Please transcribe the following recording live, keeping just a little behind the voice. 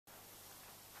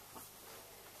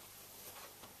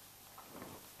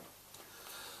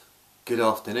Good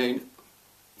afternoon.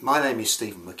 My name is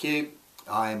Stephen McHugh.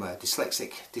 I'm a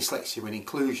dyslexia and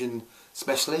inclusion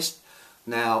specialist,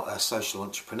 now a social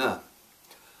entrepreneur.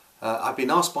 I've been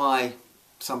asked by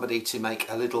somebody to make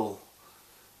a little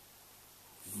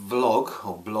vlog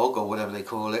or blog or whatever they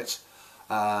call it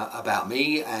about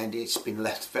me, and it's been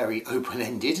left very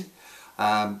open-ended,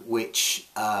 which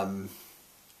can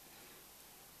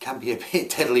be a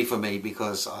bit deadly for me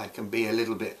because I can be a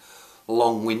little bit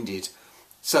long-winded.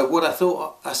 So what I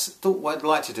thought what I'd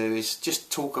like to do is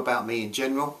just talk about me in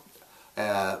general,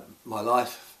 my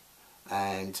life,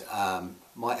 and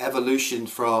my evolution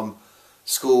from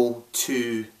school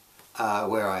to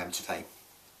where I am today.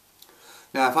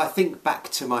 Now, if I think back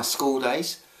to my school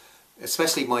days,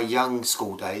 especially my young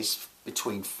school days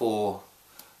between 4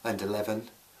 and 11,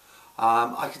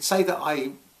 I can say that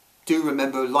I do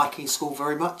remember liking school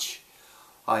very much.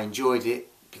 I enjoyed it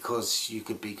because you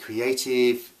could be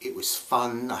creative, it was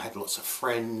fun, I had lots of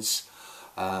friends,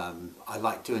 I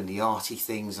liked doing the arty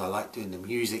things, I liked doing the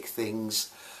music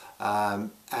things, and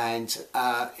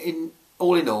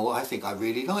all in all, I think I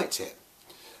really liked it.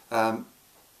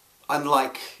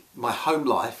 Unlike my home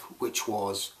life, which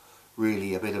was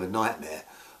really a bit of a nightmare,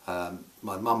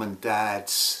 my mum and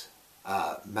dad's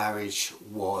marriage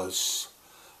was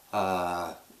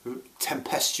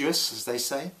tempestuous, as they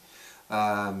say.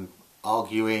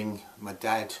 Arguing, my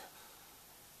dad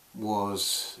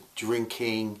was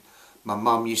drinking, my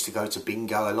mum used to go to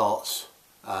bingo a lot.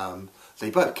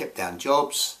 They both kept down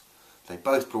jobs, they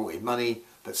both brought in money,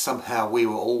 but somehow we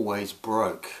were always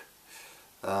broke.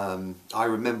 I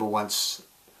remember once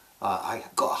I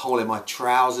got a hole in my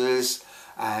trousers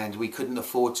and we couldn't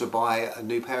afford to buy a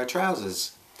new pair of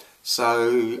trousers.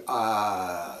 So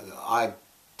I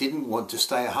didn't want to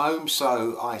stay at home,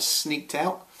 so I sneaked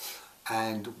out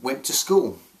and went to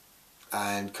school.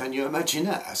 And can you imagine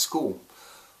that, at school?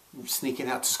 Sneaking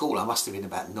out to school. I must have been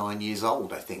about 9 years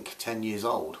old, I think, 10 years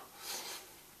old.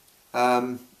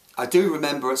 I do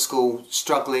remember at school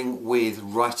struggling with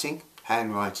writing,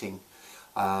 handwriting.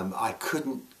 I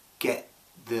couldn't get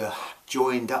the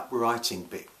joined up writing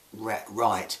bit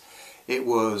right. It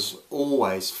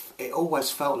always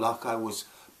felt like I was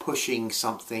pushing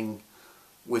something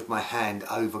with my hand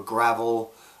over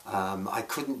gravel. I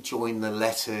couldn't join the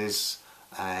letters,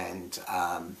 and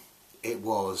it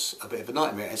was a bit of a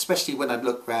nightmare, especially when I'd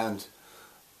look around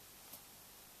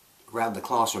the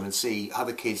classroom and see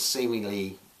other kids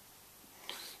seemingly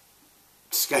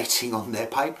skating on their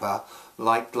paper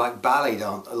like ballet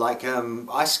dance, like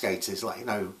ice skaters, like, you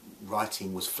know,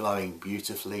 writing was flowing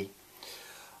beautifully.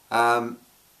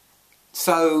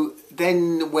 So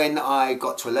then when I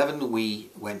got to 11, we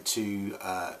went to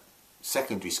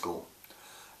secondary school.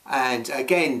 And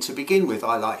again, to begin with,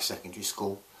 I liked secondary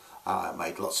school. I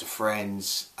made lots of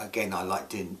friends. Again, I liked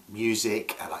doing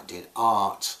music, I liked doing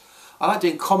art. I liked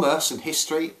doing commerce and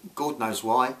history, God knows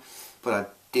why, but I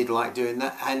did like doing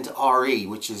that. And RE,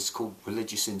 which is called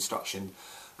religious instruction.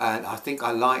 And I think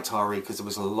I liked RE because there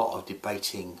was a lot of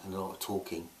debating and a lot of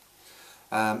talking.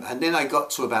 And then I got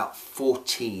to about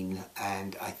 14,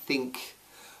 and I think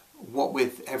what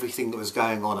with everything that was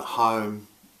going on at home,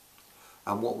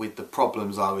 and what with the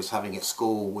problems I was having at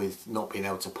school with not being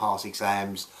able to pass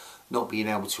exams, not being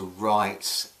able to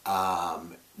write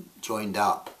joined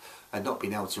up, and not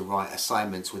being able to write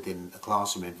assignments within a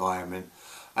classroom environment,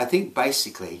 I think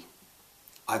basically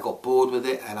I got bored with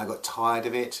it and I got tired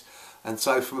of it. And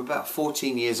so from about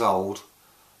 14 years old,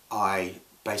 I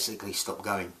basically stopped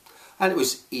going. And it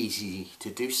was easy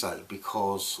to do so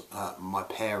because my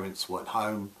parents weren't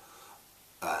home,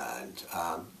 and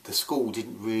the school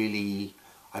didn't really,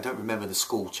 I don't remember the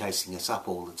school chasing us up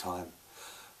all the time.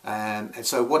 And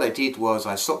so what I did was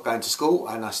I stopped going to school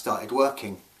and I started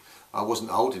working. I wasn't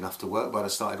old enough to work, but I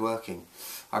started working.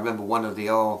 I remember one of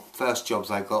the first jobs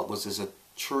I got was as a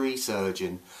tree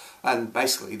surgeon, and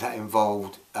basically that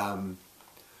involved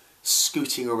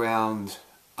scooting around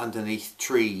underneath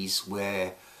trees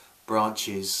where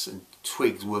branches and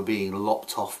twigs were being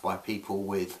lopped off by people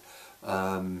with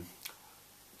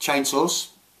chainsaws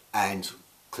and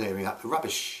clearing up the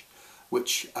rubbish,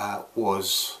 which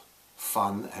was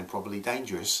fun and probably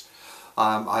dangerous.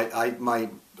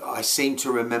 I seem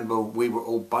to remember we were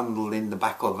all bundled in the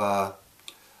back of a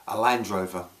Land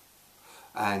Rover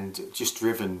and just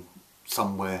driven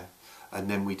somewhere, and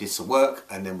then we did some work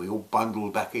and then we all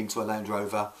bundled back into a Land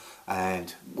Rover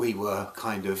and we were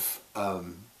kind of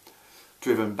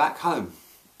driven back home.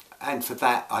 And for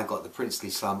that I got the princely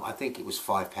sum, I think it was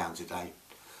 £5 a day,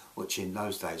 which in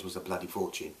those days was a bloody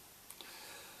fortune.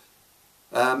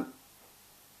 When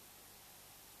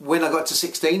I got to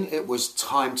 16, it was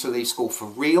time to leave school for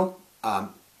real.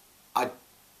 I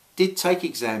did take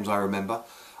exams, I remember.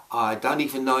 I don't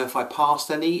even know if I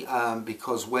passed any,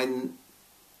 because when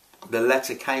the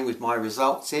letter came with my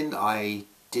results in, I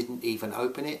didn't even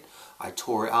open it. I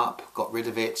tore it up, got rid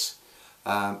of it.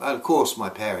 And of course my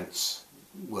parents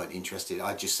weren't interested.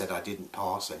 I just said I didn't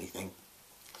pass anything.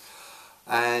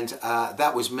 And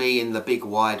that was me in the big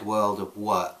wide world of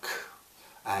work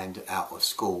and out of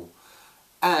school.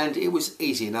 And it was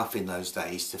easy enough in those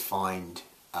days to find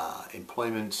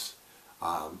employment.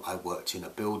 I worked in a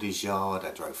builder's yard,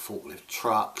 I drove forklift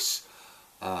trucks,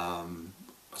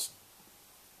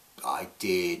 I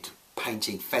did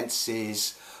painting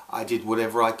fences, I did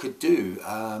whatever I could do.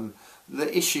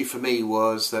 The issue for me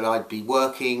was that I'd be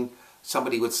working,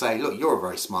 somebody would say, look, you're a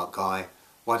very smart guy,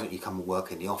 why don't you come and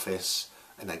work in the office?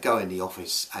 And they'd go in the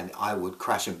office and I would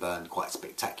crash and burn quite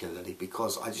spectacularly,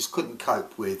 because I just couldn't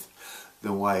cope with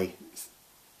the way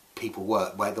people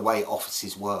work, the way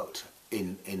offices worked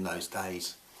in those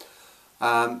days.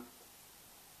 Around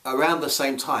the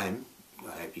same time,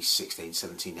 maybe 16,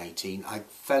 17, 18, I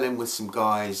fell in with some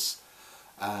guys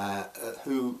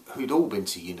who'd all been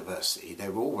to university. They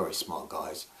were all very smart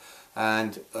guys,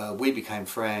 and we became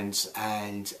friends,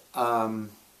 and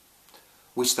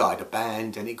we started a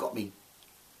band, and it got me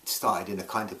started in a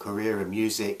kind of career in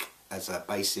music as a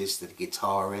bassist and a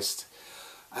guitarist,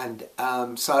 and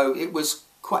so it was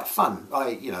quite fun.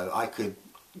 I could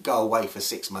go away for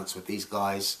 6 months with these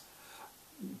guys,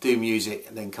 do music,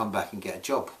 and then come back and get a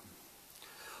job.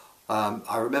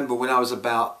 I remember when I was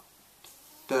about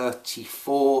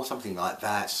 34, something like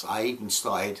that, I even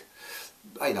started,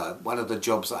 one of the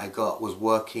jobs that I got was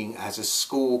working as a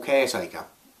school caretaker,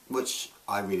 which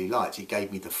I really liked. It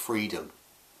gave me the freedom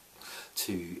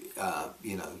to,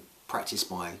 practice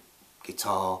my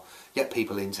guitar, get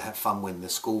people in to have fun when the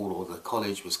school or the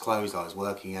college was closed I was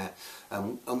working at,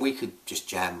 and we could just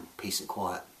jam peace and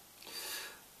quiet.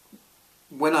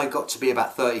 When I got to be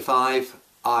about 35,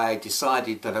 I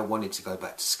decided that I wanted to go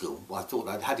back to school. I thought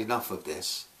I'd had enough of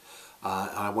this,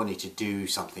 and I wanted to do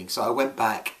something. So I went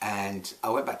back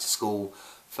to school,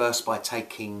 first by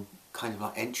taking kind of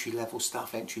like entry-level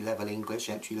stuff, entry-level English,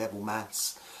 entry-level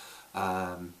maths,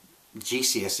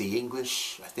 GCSE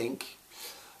English, I think.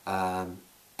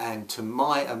 And to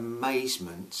my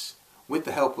amazement, with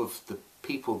the help of the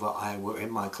people that were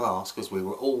in my class, because we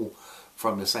were all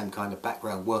from the same kind of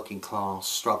background, working class,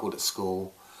 struggled at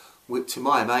school, to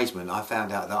my amazement I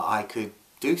found out that I could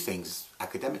do things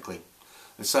academically.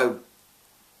 And so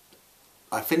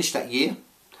I finished that year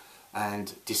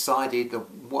and decided that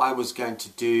what I was going to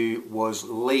do was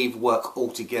leave work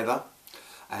altogether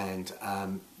and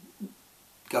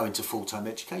go into full-time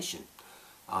education.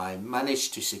 I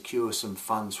managed to secure some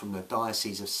funds from the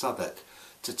Diocese of Southwark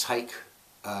to take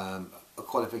a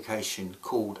qualification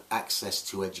called Access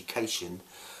to Education,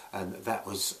 and that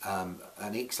was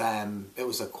an exam. It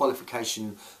was a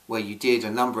qualification where you did a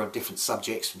number of different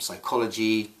subjects, from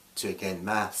psychology to, again,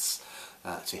 maths,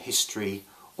 to history,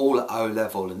 all at O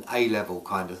level and A level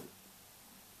kind of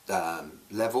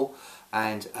level,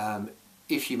 and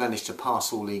if you managed to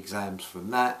pass all the exams from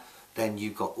that, then you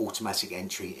got automatic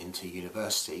entry into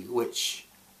university, which,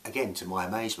 again, to my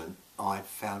amazement, I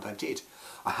found I did.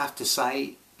 I have to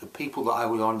say, the people that I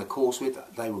was on the course with,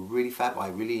 they were really fab. I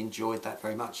really enjoyed that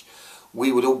very much.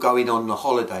 We would all go in on the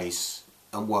holidays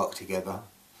and work together,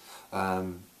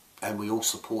 and we all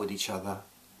supported each other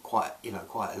quite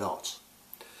a lot.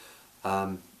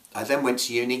 I then went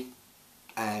to uni,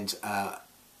 and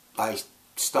I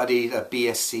studied a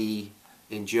BSc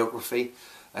in geography,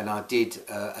 and I did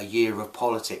a year of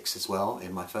politics as well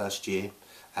in my first year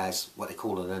as what they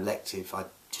call an elective. I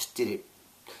just did it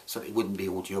so it wouldn't be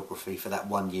all geography for that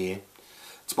 1 year.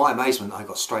 To my amazement, I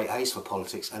got straight A's for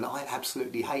politics, and I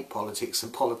absolutely hate politics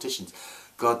and politicians.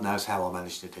 God knows how I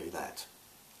managed to do that.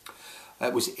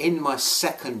 It was in my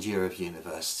second year of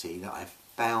university that I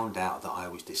found out that I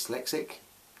was dyslexic.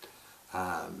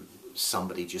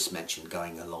 Somebody just mentioned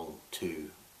going along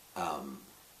to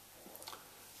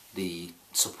the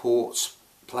support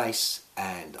place,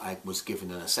 and I was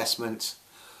given an assessment.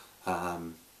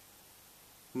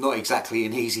 Not exactly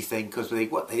an easy thing, because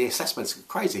the assessments are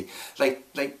crazy.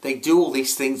 They do all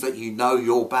these things that you know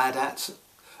you're bad at,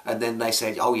 and then they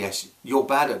say, oh yes, you're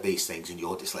bad at these things and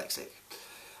you're dyslexic.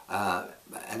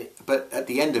 But at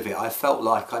the end of it, I felt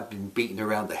like I'd been beaten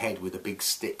around the head with a big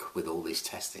stick with all this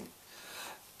testing.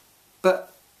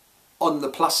 But on the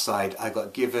plus side, I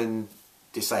got given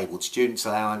disabled students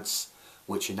allowance,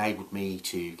 which enabled me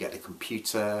to get a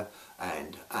computer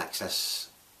and access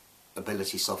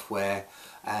ability software,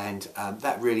 and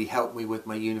that really helped me with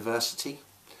my university.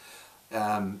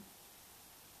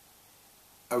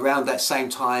 around that same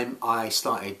time I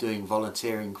started doing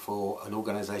volunteering for an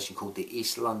organisation called the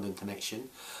East London Connection.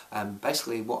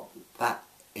 Basically what that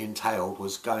entailed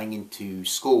was going into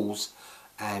schools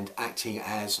and acting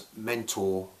as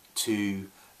mentor to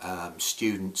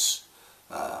students,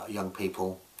 young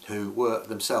people who were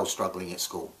themselves struggling at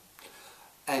school.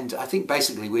 And I think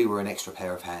basically we were an extra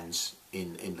pair of hands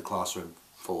in the classroom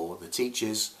for the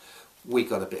teachers. We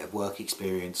got a bit of work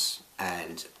experience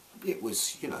and it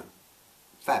was, you know,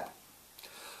 fab.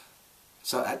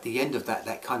 So at the end of that,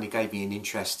 that kind of gave me an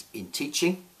interest in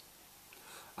teaching.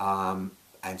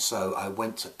 And so I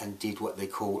went and did what they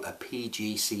call a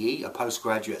PGCE, a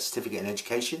Postgraduate Certificate in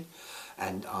Education.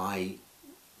 And I,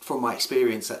 from my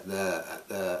experience at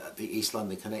the East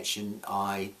London Connection,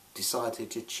 I decided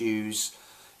to choose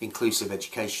inclusive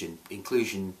education.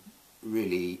 Inclusion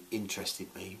really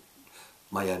interested me.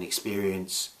 My own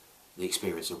experience, the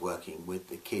experience of working with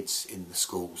the kids in the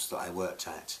schools that I worked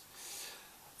at.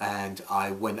 And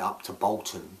I went up to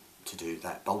Bolton to do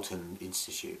that, Bolton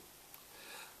Institute.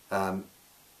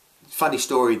 Funny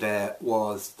story there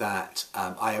was that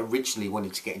I originally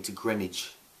wanted to get into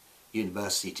Greenwich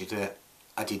University to do it.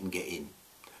 I didn't get in,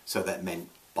 so that meant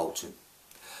Bolton.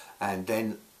 And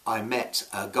then I met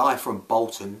a guy from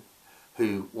Bolton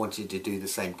who wanted to do the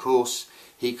same course.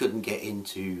 He couldn't get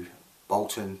into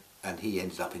Bolton and he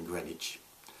ended up in Greenwich.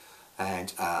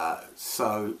 And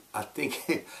so I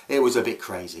think it was a bit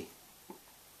crazy.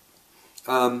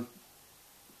 So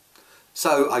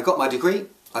I got my degree,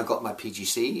 I got my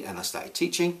PGC and I started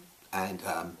teaching, and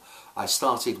I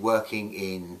started working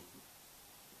in,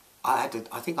 I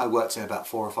think I worked in about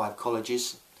 4 or 5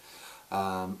 colleges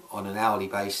on an hourly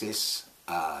basis,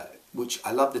 which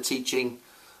I loved the teaching.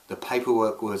 The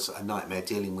paperwork was a nightmare,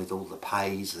 dealing with all the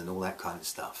pays and all that kind of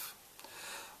stuff.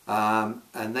 And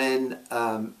then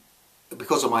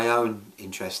because of my own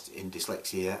interest in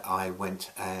dyslexia, I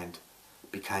went and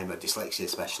became a dyslexia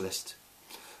specialist.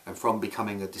 And from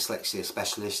becoming a dyslexia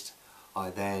specialist,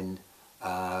 I then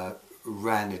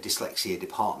ran a dyslexia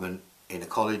department in a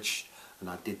college, and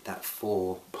I did that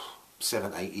for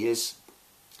 7-8 years.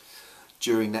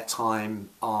 During that time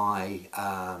I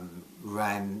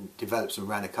developed and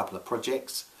ran a couple of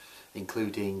projects,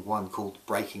 including one called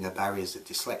Breaking the Barriers of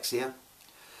Dyslexia.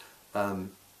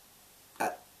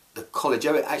 At the college,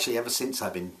 actually ever since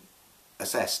I've been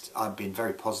assessed, I've been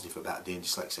very positive about being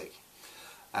dyslexic.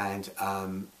 And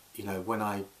you know, when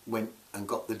I went and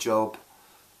got the job,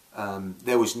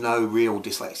 there was no real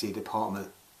dyslexia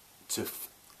department to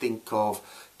think of.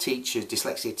 Teachers,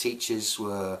 dyslexia teachers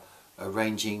were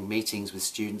arranging meetings with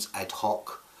students ad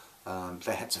hoc.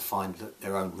 They had to find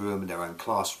their own room and their own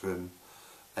classroom,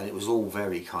 and it was all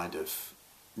very kind of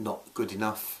not good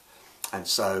enough. And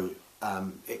so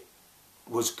it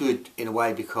was good in a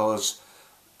way because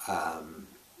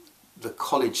the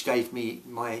college gave me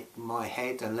my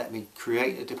head and let me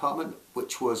create a department,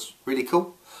 which was really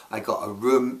cool. I got a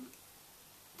room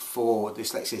for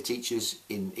dyslexia teachers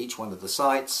in each one of the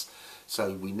sites,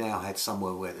 so we now had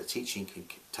somewhere where the teaching could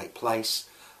take place,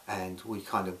 and we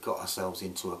kind of got ourselves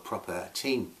into a proper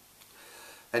team.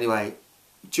 Anyway,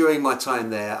 during my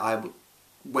time there, I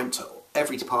went to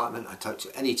every department, I talked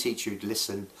to any teacher who'd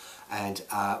listen, and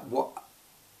what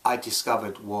I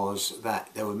discovered was that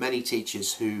there were many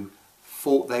teachers who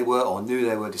thought they were or knew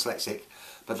they were dyslexic,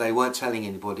 but they weren't telling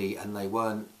anybody, and they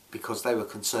weren't, because they were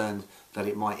concerned that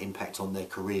it might impact on their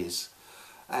careers.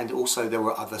 And also there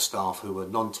were other staff who were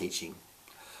non-teaching.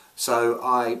 So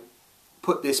I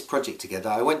put this project together.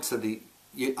 I went to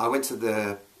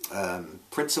the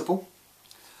principal,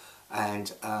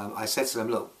 and I said to them,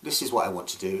 look, this is what I want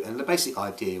to do. And the basic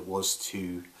idea was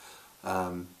to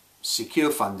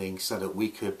secure funding so that we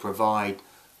could provide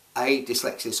a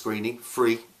dyslexia screening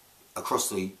free across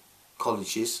the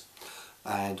colleges,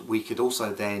 and we could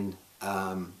also then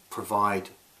provide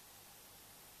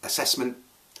assessment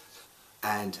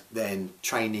and then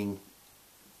training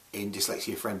in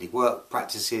dyslexia friendly work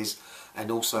practices, and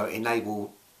also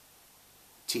enable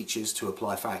teachers to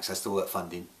apply for access to work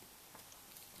funding.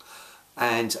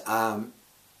 And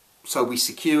so we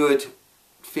secured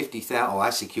I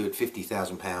secured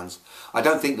 £50,000. I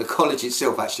don't think the college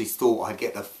itself actually thought I'd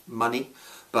get the money,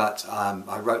 but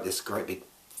I wrote this great big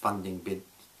funding bid,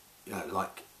 you know,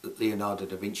 like Leonardo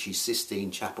da Vinci's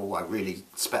Sistine Chapel. I really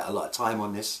spent a lot of time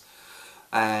on this,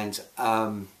 and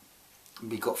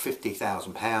we got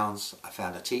 £50,000. I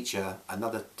found a teacher,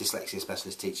 another dyslexia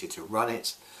specialist teacher, to run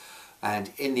it,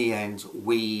 and in the end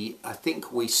I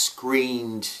think we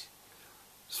screened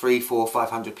 300, 400,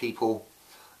 500 people,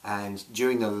 and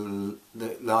during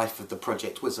the life of the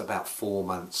project was about 4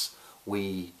 months,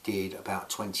 we did about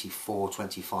 24,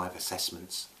 25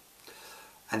 assessments,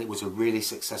 and it was a really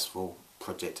successful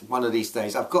project. One of these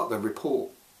days, I've got the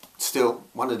report still,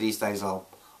 one of these days I'll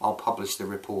publish the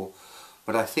report,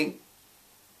 but I think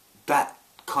that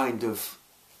kind of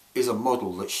is a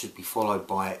model that should be followed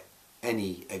by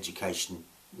any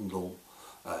educational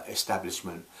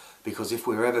establishment, because if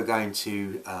we're ever going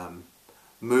to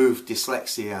move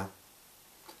dyslexia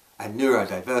and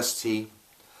neurodiversity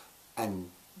and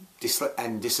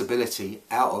disability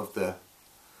out of the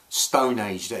stone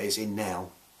age that it's in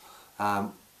now,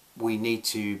 we need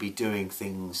to be doing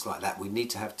things like that. We need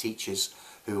to have teachers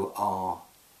who are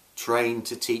trained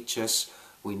to teach us.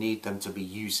 We need them to be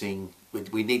using,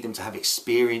 we need them to have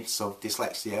experience of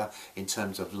dyslexia in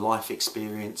terms of life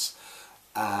experience,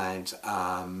 and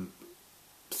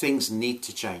things need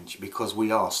to change because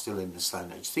we are still in the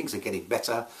stone age. Things are getting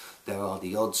better. There are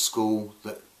the odd school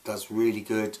that does really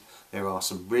good. There are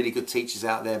some really good teachers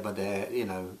out there, but they're, you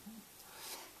know,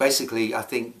 basically I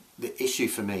think the issue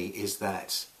for me is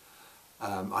that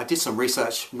I did some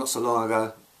research not so long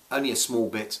ago, only a small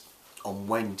bit, on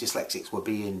when dyslexics were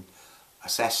being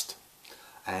assessed,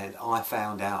 and I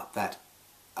found out that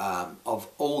of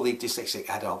all the dyslexic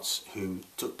adults who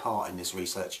took part in this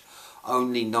research,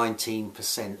 only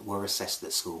 19% were assessed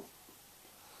at school.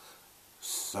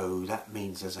 So that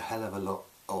means there's a hell of a lot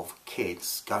of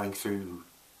kids going through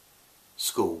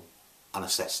school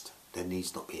unassessed. Their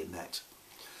needs not being met.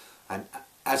 And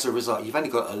as a result, you've only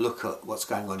got to look at what's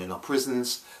going on in our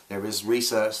prisons. There is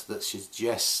research that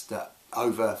suggests that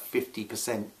over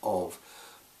 50% of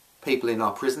people in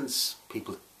our prisons,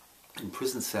 people in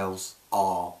prison cells,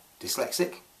 are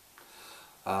dyslexic.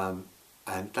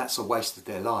 And that's a waste of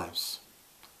their lives,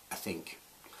 I think.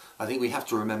 I think we have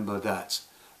to remember that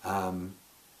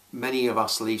many of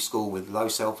us leave school with low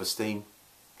self-esteem,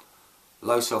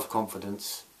 low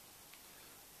self-confidence,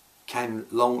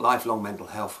 lifelong mental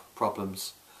health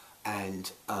problems,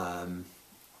 and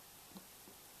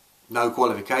no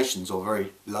qualifications or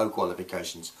very low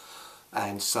qualifications.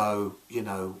 And so, you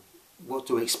know, what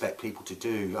do we expect people to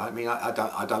do? I mean,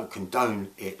 I don't condone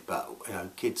it, but you know,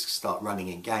 kids start running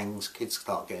in gangs, kids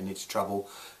start getting into trouble,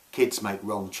 kids make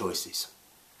wrong choices.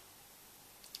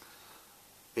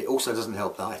 It also doesn't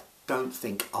help that I don't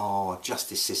think our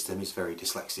justice system is very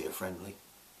dyslexia friendly.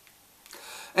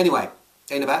 Anyway,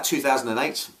 in about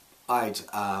 2008, I'd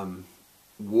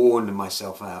worn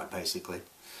myself out, basically.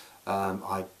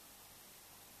 I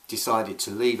decided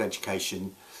to leave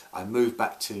education. I moved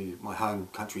back to my home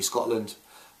country, Scotland,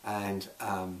 and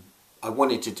I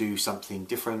wanted to do something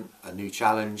different, a new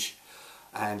challenge,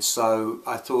 and so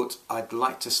I thought I'd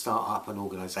like to start up an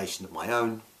organisation of my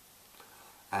own.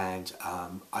 And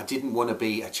I didn't want to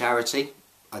be a charity.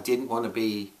 I didn't want to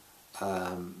be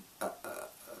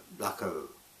like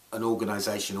an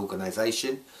organisation.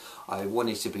 I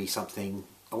wanted to be something.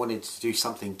 I wanted to do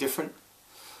something different.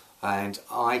 And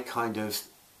I kind of,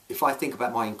 if I think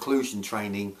about my inclusion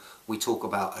training, we talk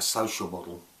about a social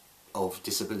model of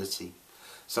disability.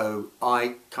 So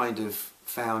I kind of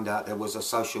found out there was a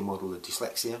social model of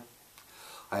dyslexia.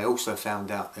 I also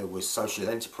found out there was social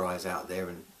enterprise out there,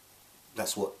 and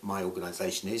that's what my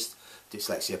organisation is,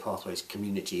 Dyslexia Pathways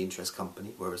Community Interest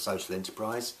Company. We're a social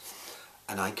enterprise,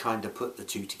 and I kind of put the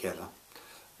two together.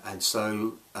 And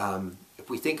so if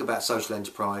we think about social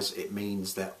enterprise, it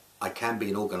means that I can be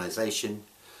an organisation.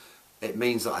 It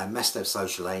means that I must have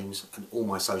social aims, and all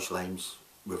my social aims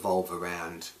revolve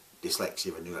around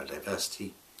dyslexia and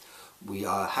neurodiversity. We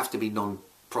have to be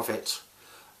non-profit,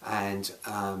 and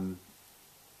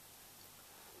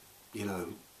you know,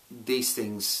 these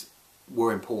things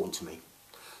were important to me.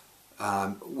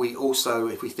 We also,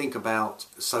 if we think about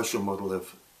the social model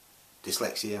of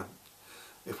dyslexia,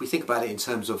 if we think about it in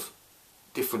terms of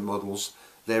different models,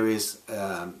 there is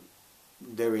the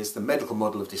medical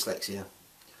model of dyslexia,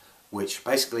 which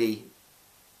basically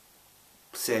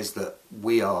says that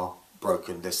we are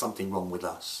broken, there's something wrong with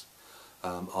us.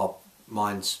 Our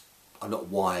minds are not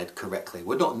wired correctly.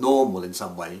 We're not normal in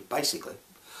some way, basically.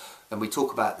 And we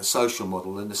talk about the social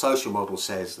model, and the social model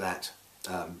says that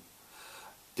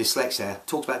dyslexia,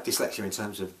 talks about dyslexia in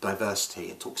terms of diversity,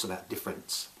 it talks about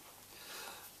difference.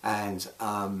 And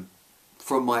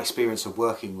from my experience of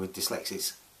working with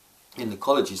dyslexics in the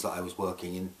colleges that I was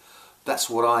working in, that's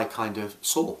what I kind of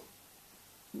saw.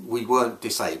 We weren't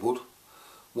disabled.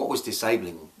 What was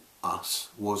disabling us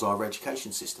was our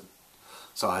education system.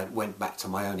 So I went back to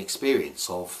my own experience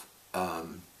of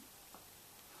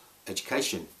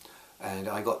education, and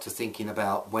I got to thinking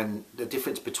about when the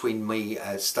difference between me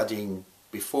studying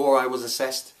before I was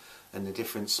assessed and the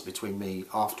difference between me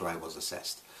after I was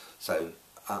assessed. So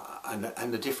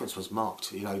and the difference was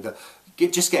marked. You know,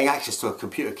 just getting access to a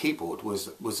computer keyboard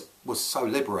was so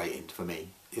liberating for me.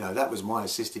 You know, that was my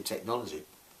assistive technology.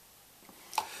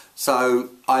 So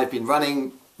I've been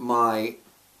running my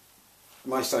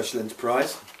social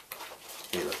enterprise.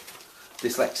 Here, look.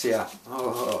 Dyslexia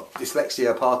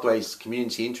Pathways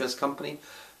Community Interest Company,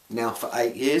 now for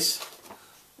 8 years.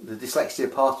 The Dyslexia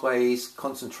Pathways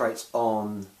concentrates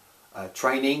on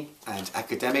training and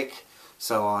academic,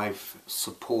 so I've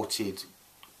supported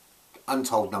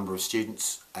untold number of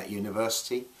students at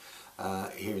university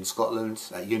here in Scotland,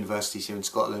 at universities here in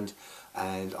Scotland,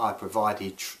 and I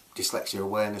provided dyslexia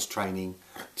awareness training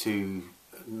to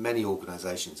many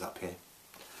organisations up here.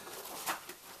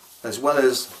 As well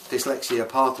as Dyslexia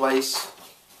Pathways,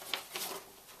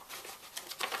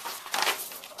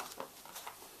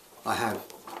 I have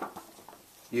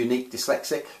Unique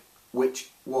Dyslexic, which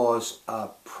was a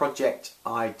project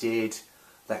I did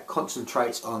that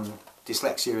concentrates on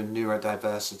dyslexia and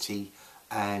neurodiversity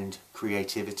and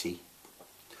creativity.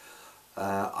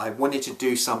 I wanted to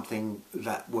do something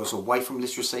that was away from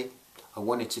literacy. I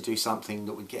wanted to do something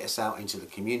that would get us out into the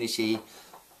community,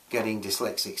 getting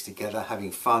dyslexics together,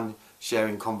 having fun,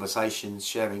 sharing conversations,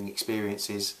 sharing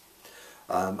experiences.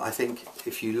 I think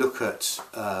if you look at,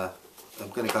 I'm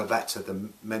going to go back to the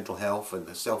mental health and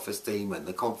the self-esteem and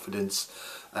the confidence,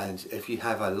 and if you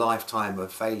have a lifetime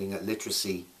of failing at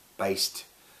literacy-based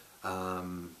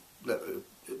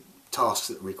tasks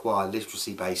that require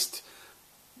literacy-based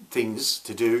things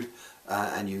to do,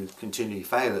 and you continually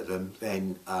fail at them,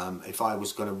 then if I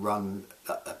was going to run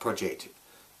a project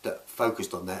that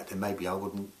focused on that, then maybe I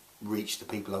wouldn't reach the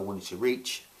people I wanted to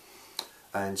reach.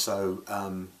 And so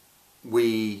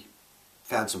we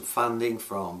found some funding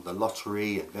from the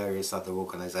lottery and various other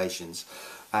organisations,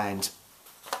 and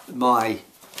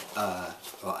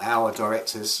our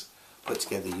directors put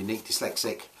together Unique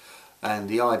Dyslexic, and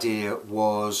the idea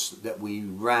was that we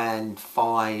ran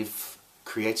 5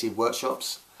 creative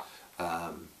workshops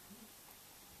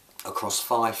across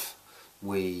Fife.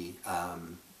 We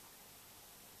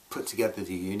put together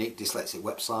the Unique Dyslexic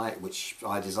website, which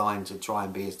I designed to try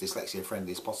and be as dyslexia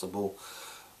friendly as possible,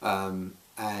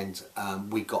 and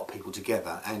we got people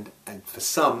together, and for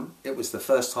some it was the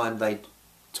first time they'd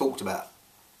talked about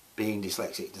being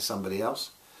dyslexic to somebody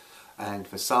else, and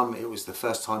for some it was the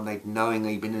first time they'd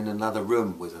knowingly been in another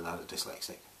room with another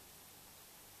dyslexic,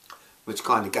 which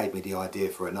kind of gave me the idea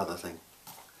for another thing.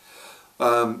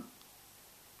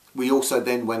 We also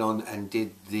then went on and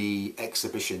did the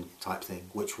exhibition type thing,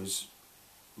 which was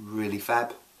really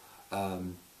fab.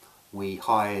 We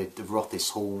hired the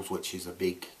Rothes Halls, which is a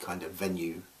big kind of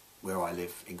venue where I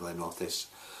live in Glen Rothes.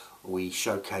 We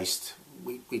showcased,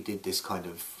 we did this kind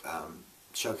of,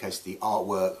 showcased the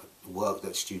artwork, work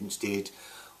that students did.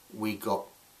 We got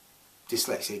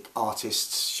dyslexic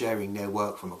artists sharing their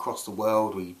work from across the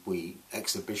world. We did an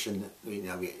exhibition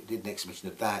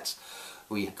of that.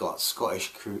 We got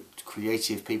Scottish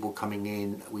creative people coming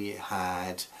in. We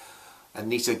had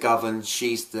Anita Govan.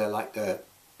 She's at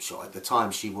the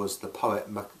time she was the poet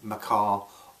Makar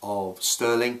of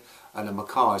Stirling, and a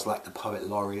Makar is like the poet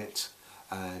laureate,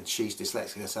 and she's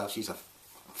dyslexic herself. She's a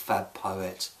fab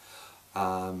poet.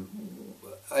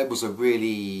 It was a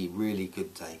really, really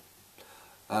good day.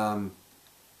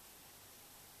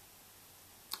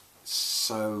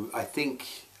 So I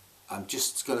think I'm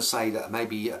just going to say that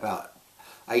maybe about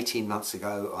 18 months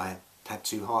ago I had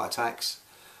 2 heart attacks,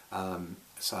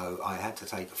 so I had to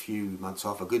take a few months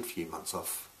off, a good few months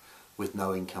off, with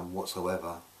no income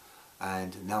whatsoever,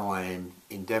 and now I am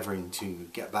endeavouring to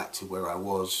get back to where I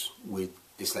was with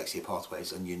Dyslexia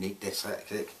Pathways and Unique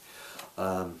Dyslexic.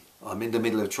 I'm in the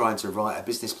middle of trying to write a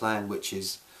business plan, which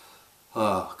is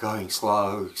going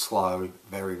slow,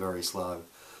 very, very slow.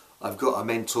 I've got a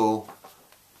mentor,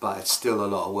 but it's still a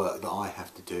lot of work that I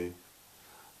have to do,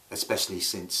 especially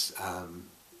since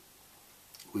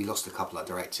we lost a couple of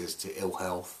directors to ill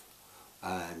health,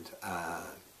 and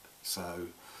so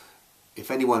if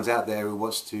anyone's out there who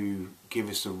wants to give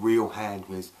us a real hand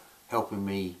with helping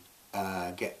me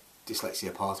get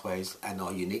Dyslexia Pathways and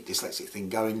our Unique Dyslexic thing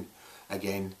going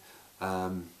again,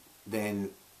 then,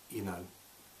 you know,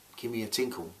 give me a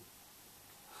tinkle.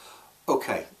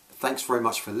 Okay, thanks very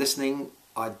much for listening.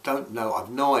 I don't know, I've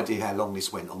no idea how long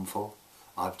this went on for.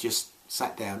 I've just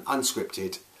sat down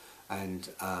unscripted and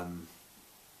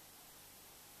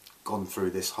gone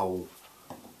through this whole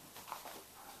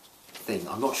thing.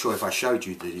 I'm not sure if I showed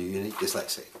you the Unique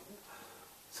Dyslexic.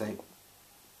 So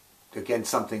again,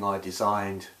 something I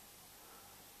designed.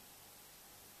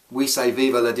 We say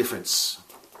viva la difference.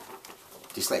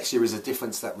 Dyslexia is a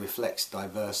difference that reflects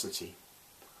diversity.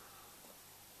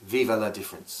 viva la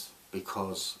difference,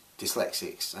 because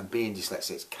dyslexics and being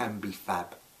dyslexics can be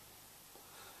fab.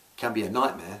 Can be a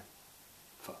nightmare,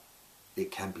 but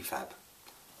it can be fab.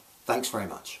 Thanks very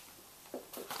much.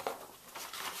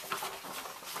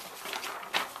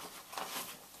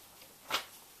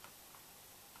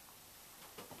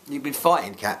 You've been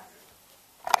fighting, Cat.